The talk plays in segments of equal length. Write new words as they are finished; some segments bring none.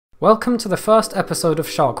Welcome to the first episode of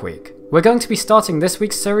Shark Week. We're going to be starting this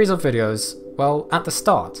week's series of videos, well, at the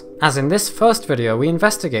start. As in this first video we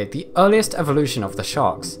investigate the earliest evolution of the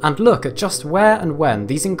sharks, and look at just where and when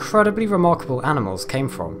these incredibly remarkable animals came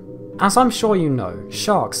from. As I'm sure you know,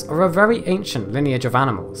 sharks are a very ancient lineage of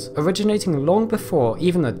animals, originating long before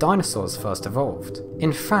even the dinosaurs first evolved.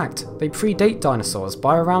 In fact, they predate dinosaurs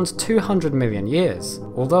by around 200 million years,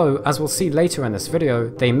 although, as we'll see later in this video,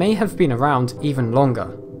 they may have been around even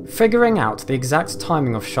longer. Figuring out the exact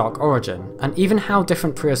timing of shark origin, and even how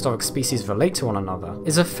different prehistoric species relate to one another,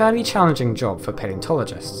 is a fairly challenging job for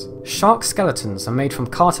paleontologists. Shark skeletons are made from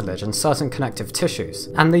cartilage and certain connective tissues,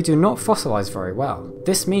 and they do not fossilize very well.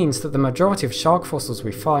 This means that the majority of shark fossils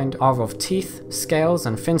we find are of teeth, scales,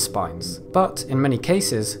 and fin spines, but in many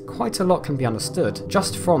cases, quite a lot can be understood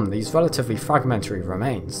just from these relatively fragmentary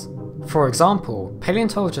remains. For example,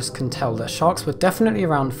 paleontologists can tell that sharks were definitely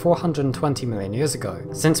around 420 million years ago,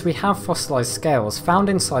 since we have fossilized scales found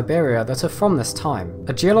in Siberia that are from this time,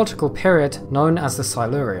 a geological period known as the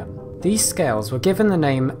Silurian. These scales were given the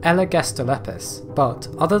name Elagestolepis, but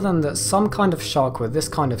other than that some kind of shark with this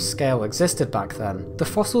kind of scale existed back then, the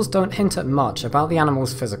fossils don't hint at much about the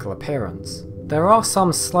animal's physical appearance. There are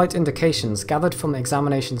some slight indications gathered from the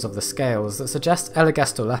examinations of the scales that suggest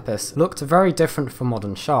Elagestolepis looked very different from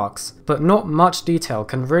modern sharks, but not much detail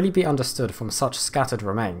can really be understood from such scattered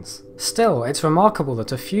remains. Still, it's remarkable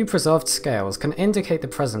that a few preserved scales can indicate the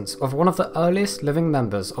presence of one of the earliest living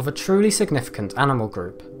members of a truly significant animal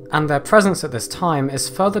group. And their presence at this time is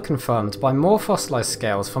further confirmed by more fossilized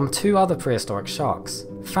scales from two other prehistoric sharks.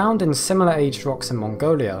 Found in similar aged rocks in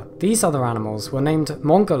Mongolia, these other animals were named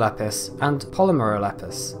Mongolepis and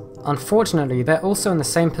Polymerolepis. Unfortunately, they're also in the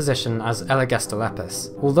same position as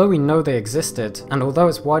Elagestolepis. Although we know they existed, and although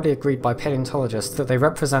it's widely agreed by paleontologists that they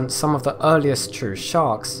represent some of the earliest true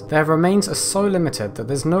sharks, their remains are so limited that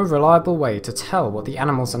there's no reliable way to tell what the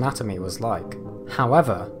animal's anatomy was like.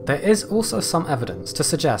 However, there is also some evidence to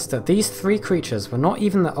suggest that these three creatures were not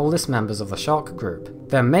even the oldest members of the shark group.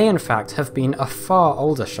 There may in fact have been a far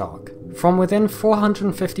older shark. From within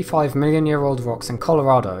 455 million year old rocks in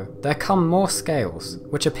Colorado, there come more scales,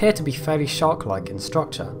 which appear to be fairly shark-like in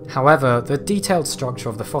structure. However, the detailed structure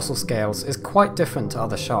of the fossil scales is quite different to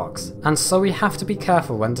other sharks, and so we have to be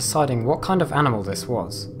careful when deciding what kind of animal this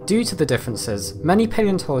was. Due to the differences, many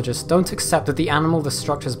paleontologists don't accept that the animal the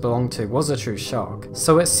structures belong to was a true shark,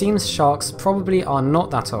 so it seems sharks probably are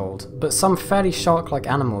not that old, but some fairly shark-like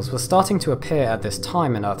animals were starting to appear at this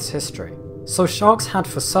time in Earth's history. So sharks had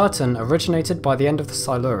for certain originated by the end of the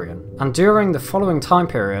Silurian, and during the following time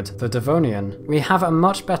period, the Devonian, we have a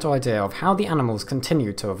much better idea of how the animals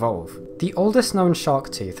continued to evolve. The oldest known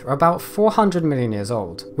shark teeth are about 400 million years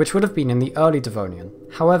old, which would have been in the early Devonian.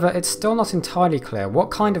 However, it's still not entirely clear what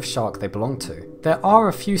kind of shark they belong to. There are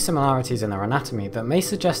a few similarities in their anatomy that may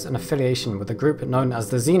suggest an affiliation with a group known as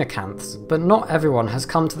the xenocanths, but not everyone has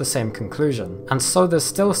come to the same conclusion, and so there's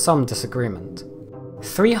still some disagreement.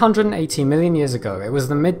 380 million years ago it was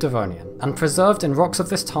the mid-Devonian, and preserved in rocks of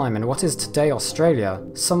this time in what is today Australia,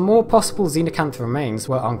 some more possible xenocanth remains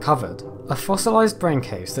were uncovered. A fossilized brain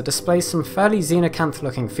case that displays some fairly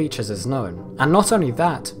xenocanth-looking features is known, and not only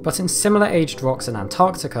that, but in similar aged rocks in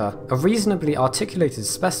Antarctica, a reasonably articulated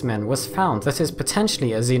specimen was found that is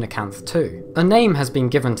potentially a xenocanth too. A name has been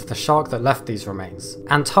given to the shark that left these remains,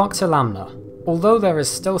 Antarctolamna. Although there is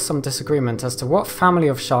still some disagreement as to what family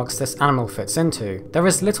of sharks this animal fits into, there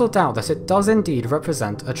is little doubt that it does indeed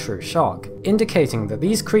represent a true shark, indicating that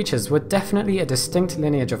these creatures were definitely a distinct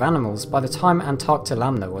lineage of animals by the time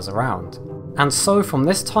Antarctolamna was around. And so from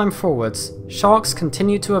this time forwards, sharks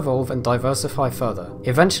continued to evolve and diversify further,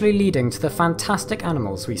 eventually leading to the fantastic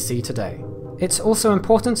animals we see today. It's also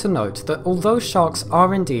important to note that although sharks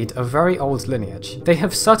are indeed a very old lineage, they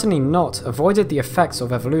have certainly not avoided the effects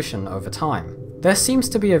of evolution over time. There seems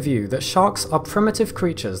to be a view that sharks are primitive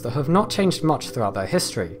creatures that have not changed much throughout their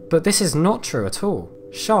history, but this is not true at all.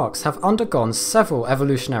 Sharks have undergone several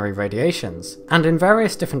evolutionary radiations, and in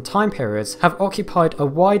various different time periods have occupied a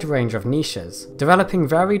wide range of niches, developing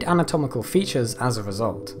varied anatomical features as a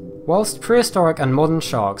result. Whilst prehistoric and modern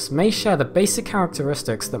sharks may share the basic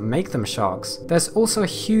characteristics that make them sharks, there's also a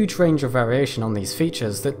huge range of variation on these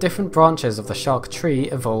features that different branches of the shark tree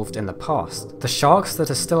evolved in the past. The sharks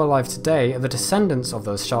that are still alive today are the descendants of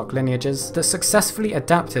those shark lineages that successfully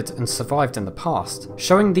adapted and survived in the past,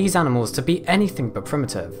 showing these animals to be anything but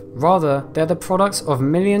primitive. Rather, they're the products of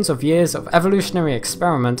millions of years of evolutionary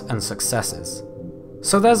experiment and successes.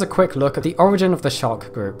 So there's a quick look at the origin of the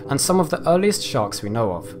shark group and some of the earliest sharks we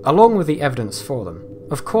know of, along with the evidence for them.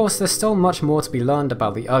 Of course, there's still much more to be learned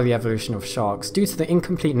about the early evolution of sharks due to the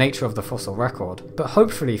incomplete nature of the fossil record, but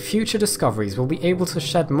hopefully future discoveries will be able to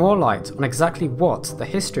shed more light on exactly what the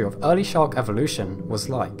history of early shark evolution was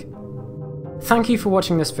like. Thank you for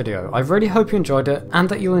watching this video. I really hope you enjoyed it and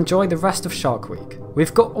that you'll enjoy the rest of Shark Week.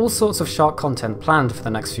 We've got all sorts of shark content planned for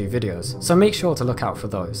the next few videos, so make sure to look out for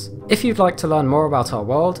those. If you'd like to learn more about our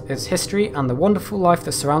world, its history and the wonderful life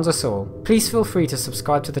that surrounds us all, please feel free to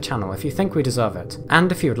subscribe to the channel if you think we deserve it,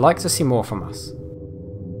 and if you would like to see more from us.